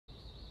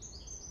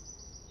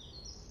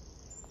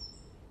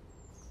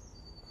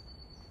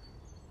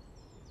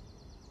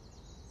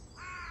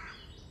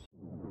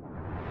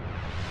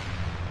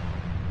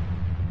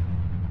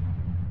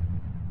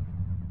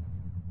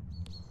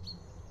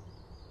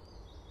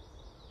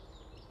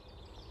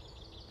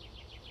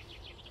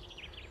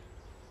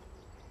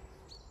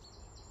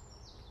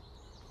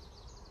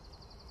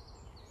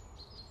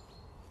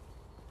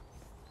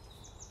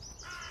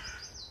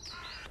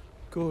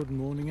Good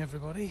morning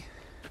everybody,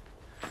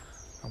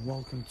 and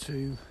welcome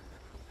to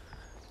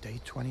day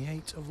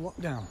 28 of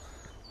lockdown.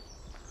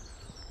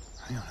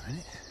 Hang on a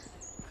minute,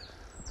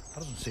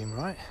 that doesn't seem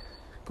right.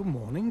 Good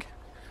morning.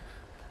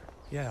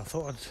 Yeah, I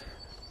thought I'd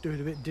do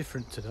it a bit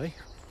different today.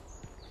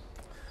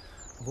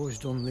 I've always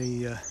done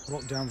the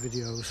lockdown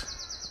videos,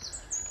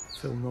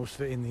 film most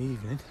of it in the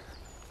evening,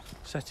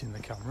 setting the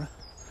camera.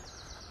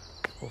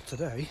 Well,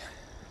 today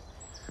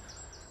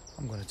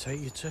I'm going to take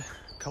you to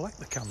collect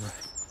the camera.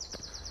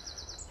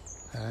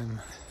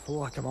 Feel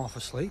like I'm half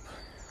asleep.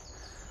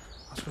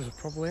 I suppose I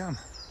probably am.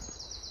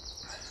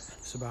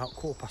 It's about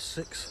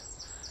 6:15.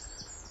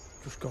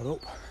 Just got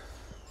up,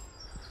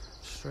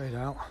 straight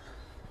out.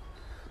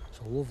 It's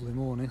a lovely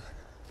morning,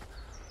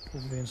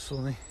 lovely and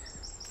sunny.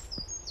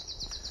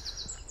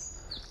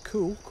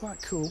 Cool,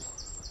 quite cool,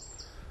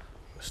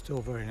 but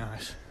still very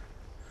nice.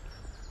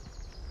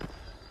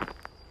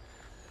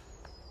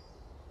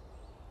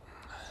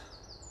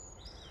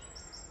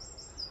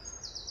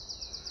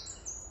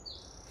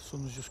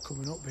 Sun's just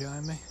coming up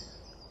behind me.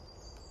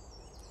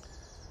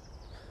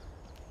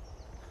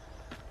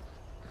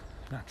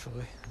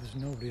 Naturally, there's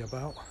nobody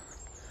about.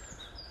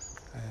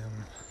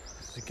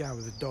 There's a guy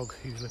with a dog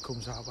who usually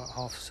comes out about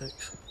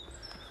 6:30,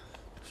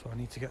 so I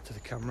need to get to the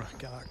camera,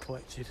 get that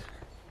collected,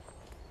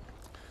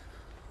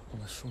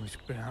 unless somebody's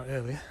been out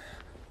earlier,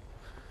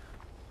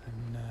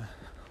 and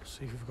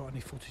see if we've got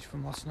any footage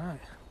from last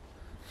night.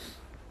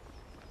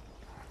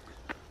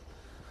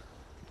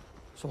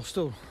 So I'll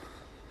still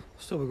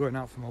be going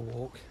out for my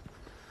walk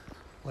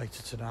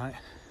later tonight,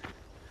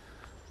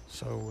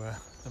 so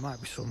there might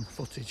be some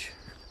footage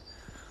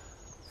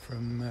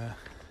from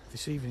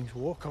this evening's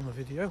walk on the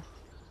video.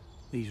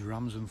 These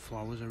rams and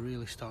flowers are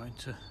really starting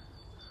to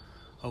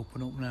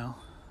open up now.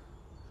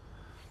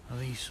 Now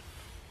these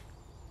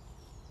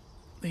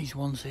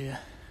ones here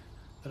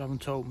that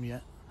haven't opened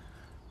yet,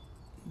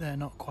 they're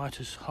not quite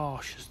as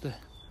harsh as the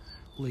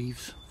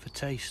leaves for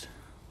taste.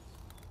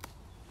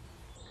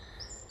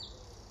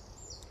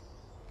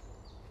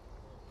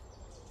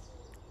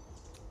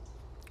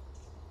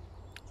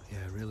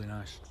 Yeah, really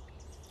nice.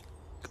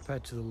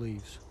 Compared to the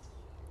leaves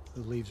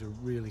are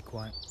really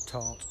quite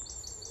tart.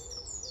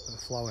 But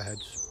the flower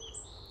heads,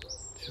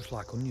 it's just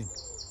like onion,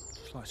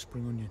 just like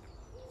spring onion.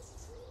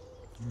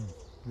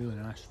 Really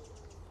nice.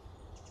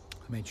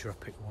 I made sure I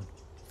picked one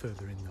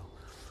further in though,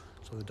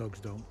 so the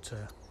dogs don't,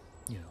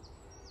 you know.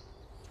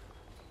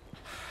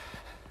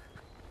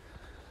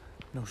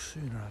 No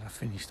sooner had I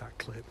finished that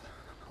clip,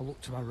 I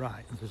looked to my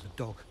right and there's a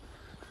dog.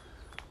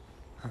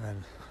 And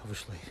then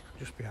obviously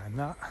just behind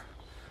that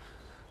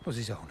was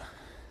his owner.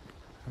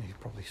 And he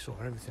probably saw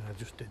everything I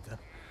just did there.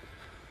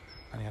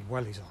 And he had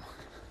wellies on.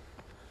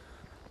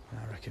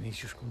 And I reckon he's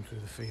just come through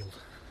the field.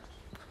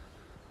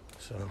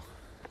 So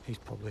he's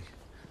probably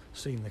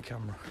seen the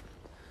camera.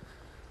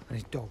 And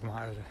his dog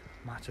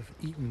might have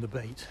eaten the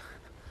bait.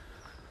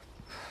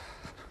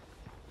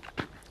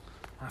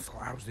 I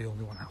thought I was the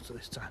only one out at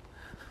this time.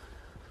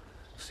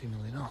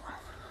 Seemingly not.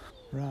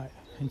 Right,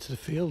 into the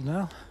field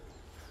now.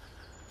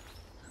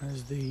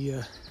 There's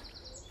the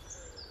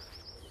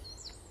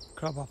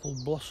crabapple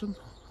blossom.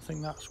 I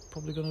think that's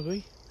probably going to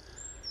be.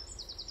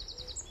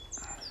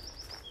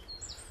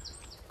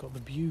 Got the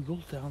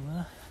bugle down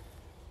there.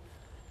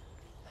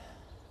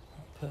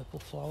 That purple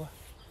flower.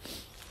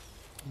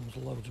 And there's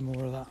loads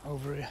more of that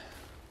over here.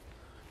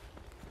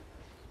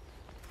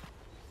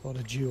 A lot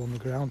of dew on the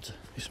ground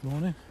this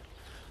morning.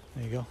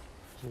 There you go.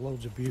 There's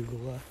loads of bugle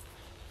there.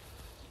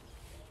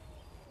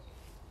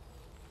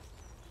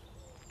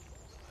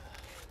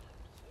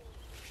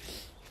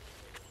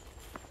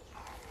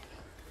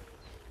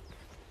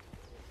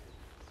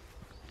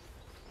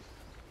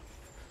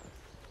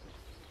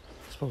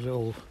 I suppose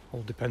it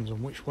all depends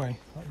on which way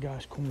that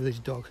guy's come with his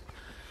dog.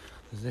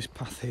 There's this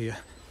path here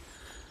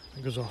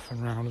that goes off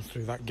and round and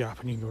through that gap,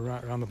 and you can go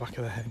right around the back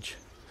of the hedge,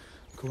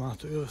 come out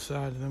to the other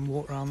side and then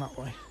walk around that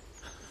way.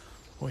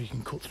 Or you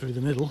can cut through the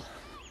middle,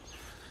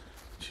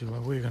 which is where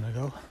we're going to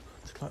go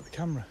to collect the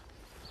camera.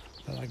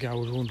 That guy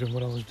was wondering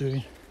what I was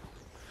doing,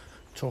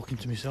 talking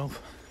to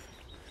myself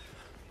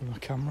with my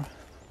camera.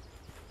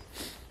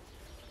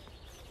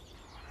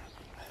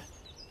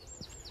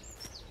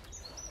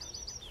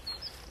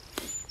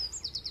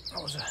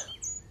 That was a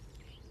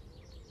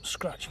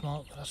scratch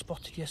mark that I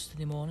spotted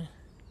yesterday morning.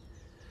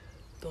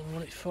 Don't know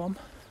what it's from.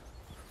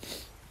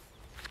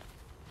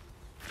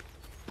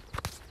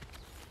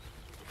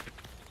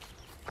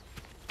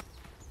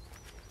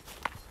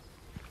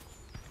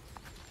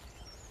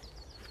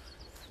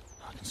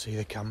 I can see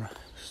the camera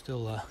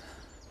still there.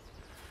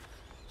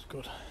 It's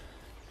good.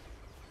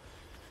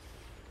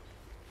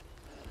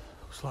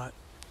 Looks like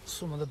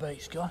some of the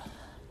bait's gone.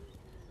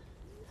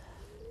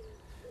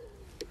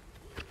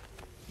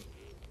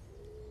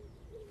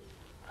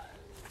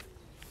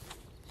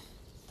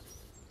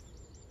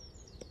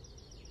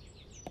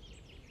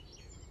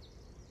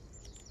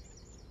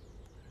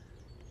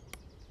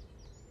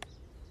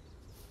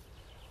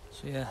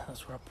 So yeah,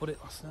 that's where I put it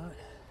last night.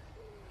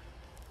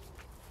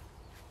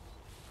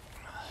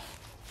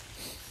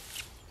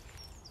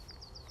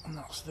 And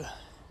that's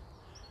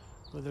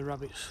where the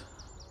rabbits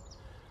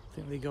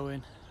think they go in.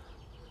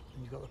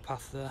 And you've got the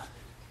path there.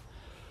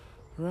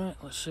 Right,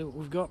 let's see what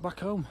we've got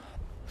back home.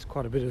 It's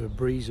quite a bit of a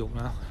breeze up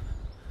now,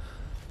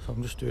 so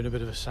I'm just doing a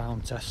bit of a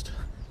sound test.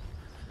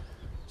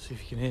 See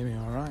if you can hear me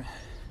alright.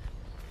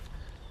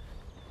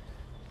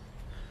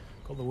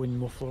 Got the wind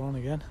muffler on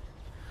again,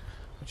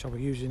 which I'll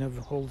be using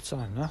all the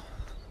time now,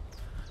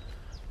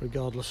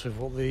 regardless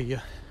of what the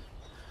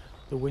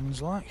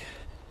wind's like.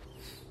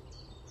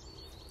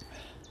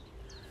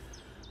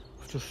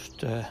 I've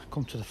just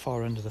come to the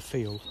far end of the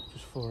field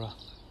just before I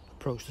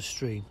approach the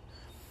stream,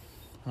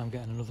 and I'm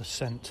getting another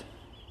scent,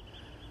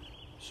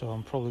 so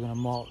I'm probably going to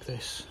mark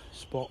this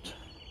spot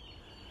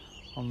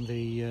on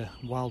the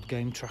wild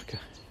game tracker.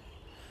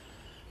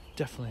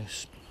 Definitely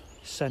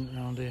a scent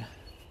around here.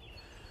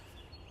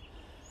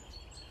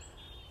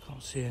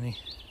 Can't see any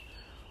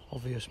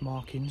obvious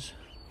markings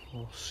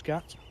or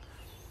scat,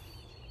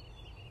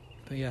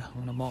 but yeah, I'm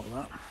going to mark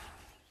that.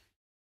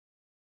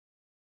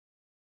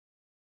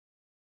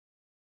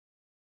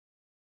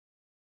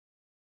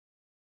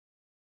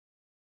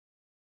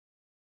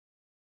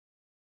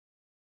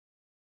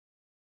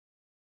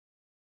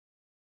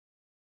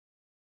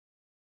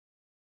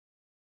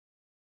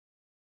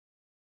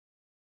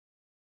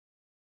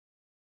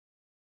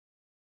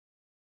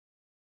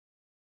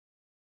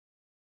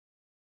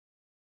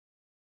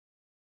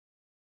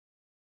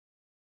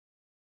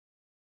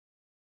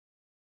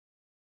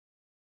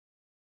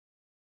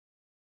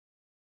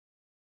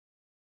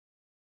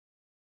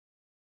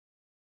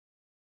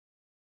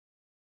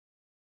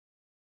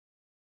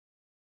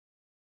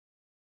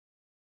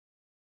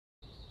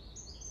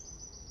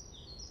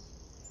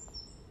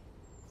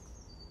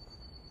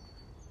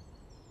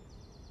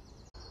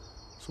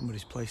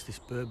 Somebody's placed this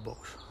bird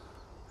box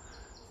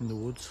in the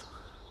woods.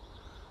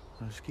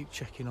 I just keep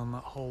checking on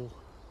that hole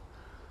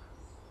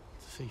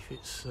to see if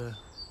it's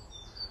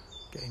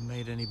getting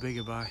made any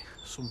bigger by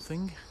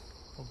something,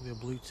 probably a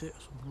blue tit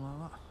or something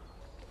like that.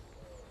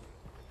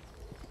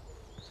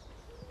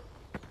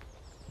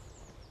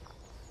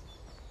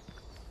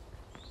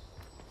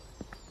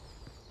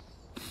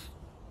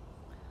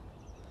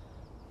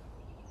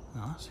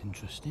 Oh, that's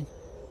interesting.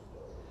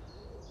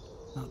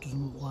 That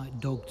doesn't look like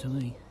dog to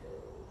me.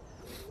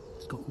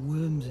 It's got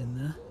worms in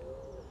there.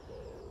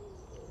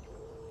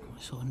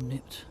 It's sort of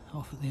nipped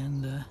off at the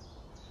end there.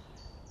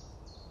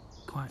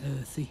 Quite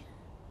earthy.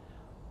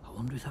 I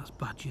wonder if that's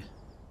badger.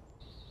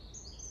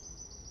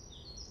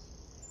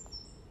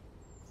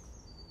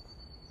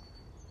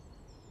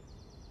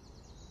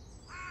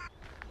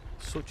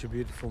 Such a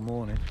beautiful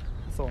morning.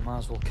 I thought I might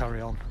as well carry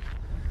on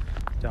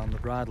down the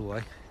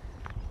bridleway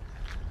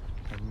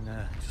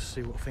and just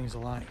see what things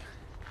are like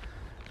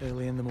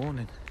early in the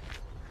morning.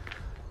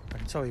 I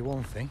can tell you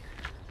one thing,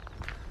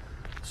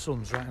 the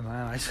sun's right in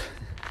my eyes.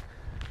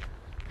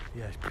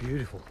 Yeah, it's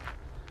beautiful,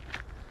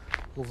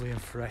 lovely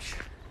and fresh.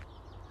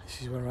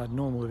 This is where I'd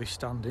normally be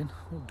standing.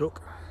 Oh,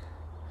 duck.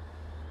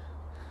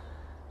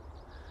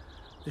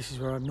 This is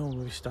where I'd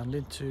normally be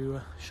standing to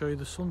show you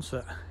the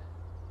sunset.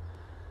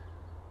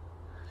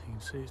 You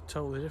can see it's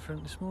totally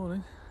different this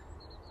morning.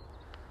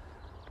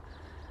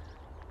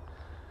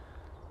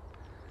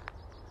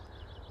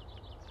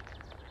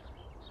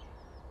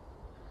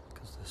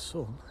 Because the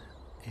sun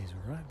is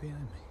right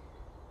behind me.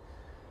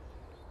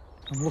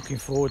 I'm looking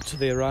forward to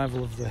the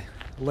arrival of the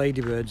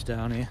ladybirds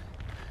down here,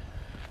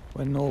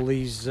 when all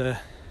these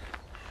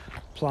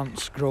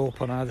plants grow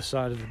up on either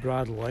side of the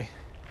bridleway.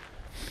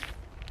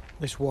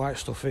 This white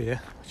stuff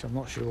here, which I'm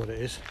not sure what it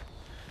is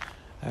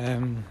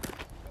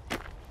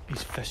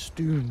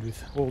festooned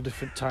with all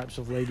different types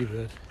of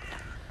ladybird.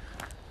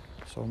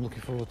 So I'm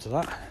looking forward to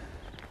that.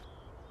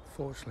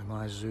 Fortunately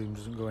my zoom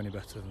doesn't go any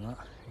better than that.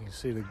 You can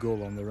see the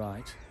gull on the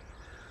right.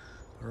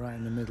 Right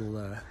in the middle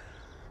there,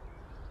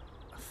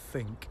 I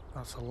think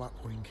that's a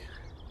lapwing.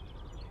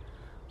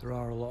 There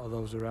are a lot of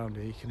those around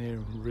here. You can hear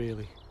them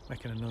really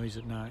making a noise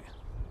at night.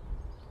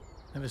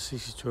 Never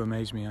ceases to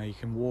amaze me how you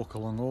can walk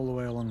along all the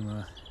way along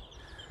there.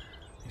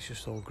 It's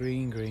just all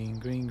green, green,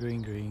 green,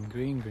 green, green,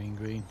 green, green,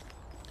 green.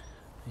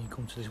 And you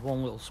come to this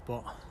one little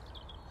spot.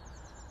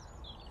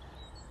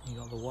 You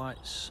got the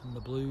whites and the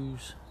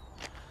blues,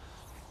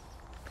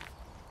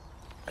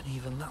 and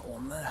even that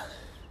one there.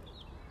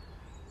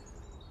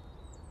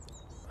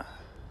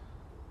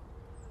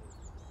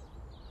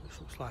 This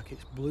looks like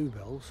it's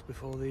bluebells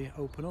before they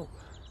open up.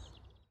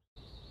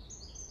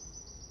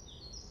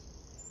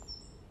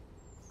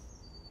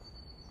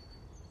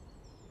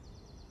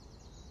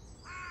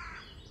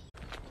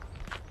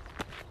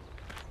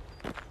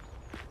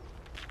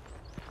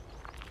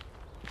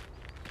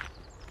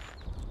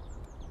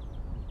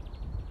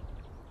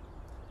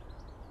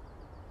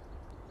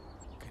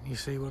 Can you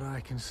see what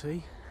I can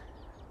see?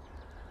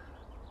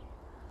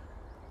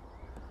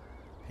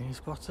 Can you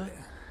spot it?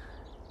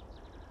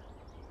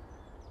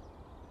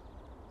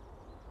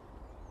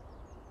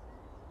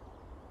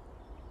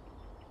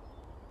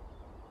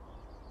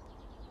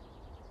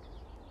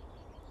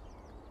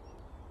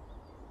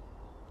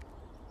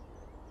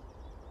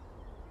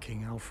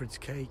 King Alfred's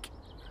cake.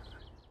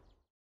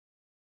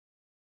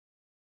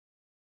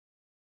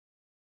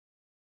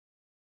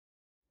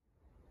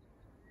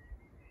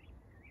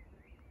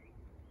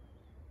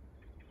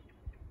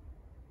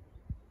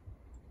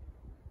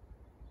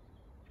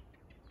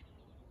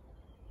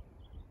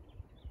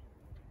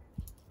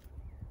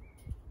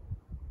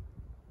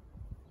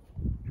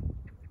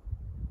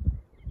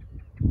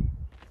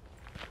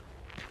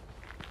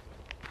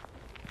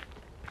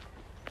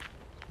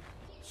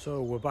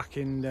 So we're back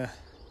in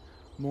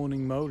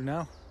morning mode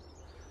now.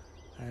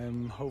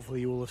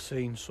 Hopefully you will have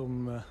seen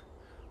some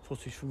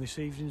footage from this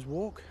evening's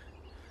walk.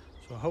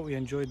 So I hope you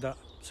enjoyed that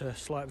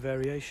slight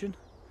variation.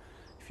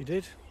 If you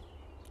did,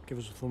 give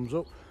us a thumbs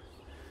up.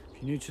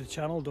 If you're new to the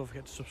channel, don't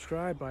forget to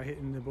subscribe by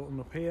hitting the button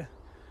up here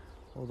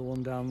or the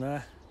one down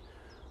there,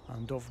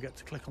 and don't forget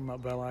to click on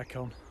that bell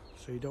icon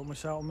so you don't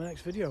miss out on the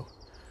next video.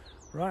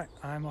 Right,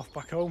 I'm off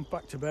back home,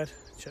 back to bed,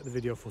 check the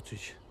video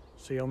footage.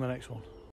 See you on the next one.